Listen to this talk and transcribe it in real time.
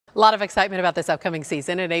A lot of excitement about this upcoming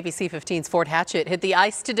season, and ABC 15's Fort Hatchett hit the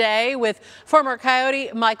ice today with former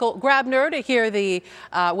Coyote Michael Grabner to hear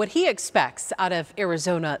what he expects out of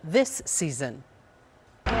Arizona this season.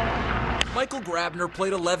 Michael Grabner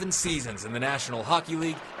played 11 seasons in the National Hockey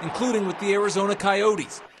League, including with the Arizona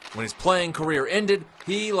Coyotes. When his playing career ended,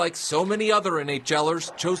 he, like so many other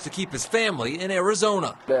NHLers, chose to keep his family in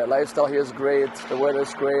Arizona. The lifestyle here is great, the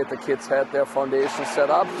weather's great, the kids had their foundation set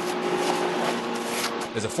up.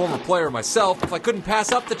 As a former player myself, if I couldn't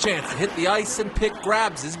pass up the chance to hit the ice and pick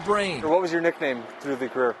Grabs' brain. What was your nickname through the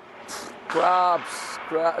career? Grabs.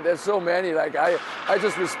 There's so many. Like I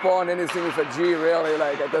just respond anything with a G, really.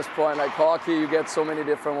 Like at this point, like hockey, you get so many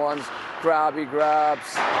different ones. Grabby,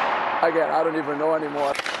 Grabs. Again, I don't even know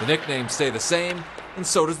anymore. The nicknames stay the same, and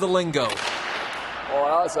so does the lingo.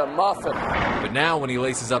 Oh, that's a muffin. But now when he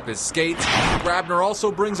laces up his skates, Grabner also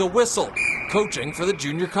brings a whistle, coaching for the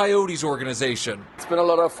Junior Coyotes organization. It's been a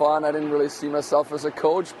lot of fun. I didn't really see myself as a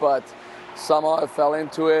coach, but somehow I fell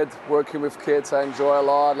into it. Working with kids, I enjoy a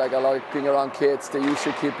lot. Like I like being around kids. They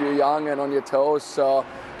usually keep you young and on your toes. So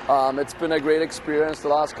it's been a great experience the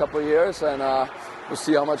last couple of years, and we'll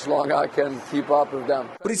see how much longer I can keep up with them.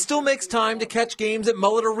 But he still makes time to catch games at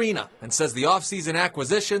Mullet Arena and says the offseason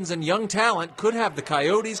acquisitions and young talent could have the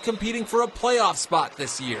Coyotes competing for a playoff spot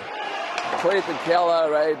this year. Clayton Keller,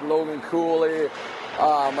 right? Logan Cooley,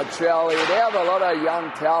 Machelli. They have a lot of young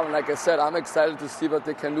talent. Like I said, I'm excited to see what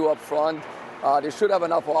they can do up front. They should have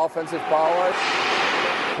enough offensive power.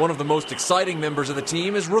 One of the most exciting members of the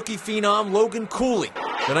team is rookie phenom Logan Cooley.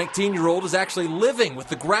 The 19-year-old is actually living with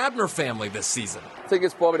the Grabner family this season. I think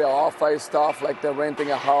it's probably the off-ice stuff, like they're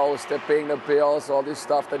renting a house, they're paying the bills, all this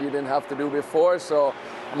stuff that you didn't have to do before. So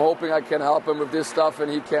I'm hoping I can help him with this stuff and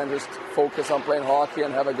he can just focus on playing hockey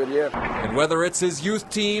and have a good year. And whether it's his youth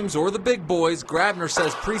teams or the big boys, Grabner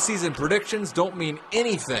says preseason predictions don't mean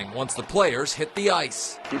anything once the players hit the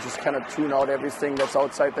ice. You just kind of tune out everything that's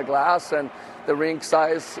outside the glass, and the rink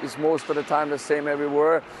size is most of the time the same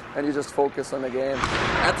everywhere, and you just focus on the game.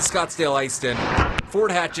 At the Scottsdale Ice Den,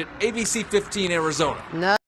 Fort Hatchett, ABC 15, Arizona.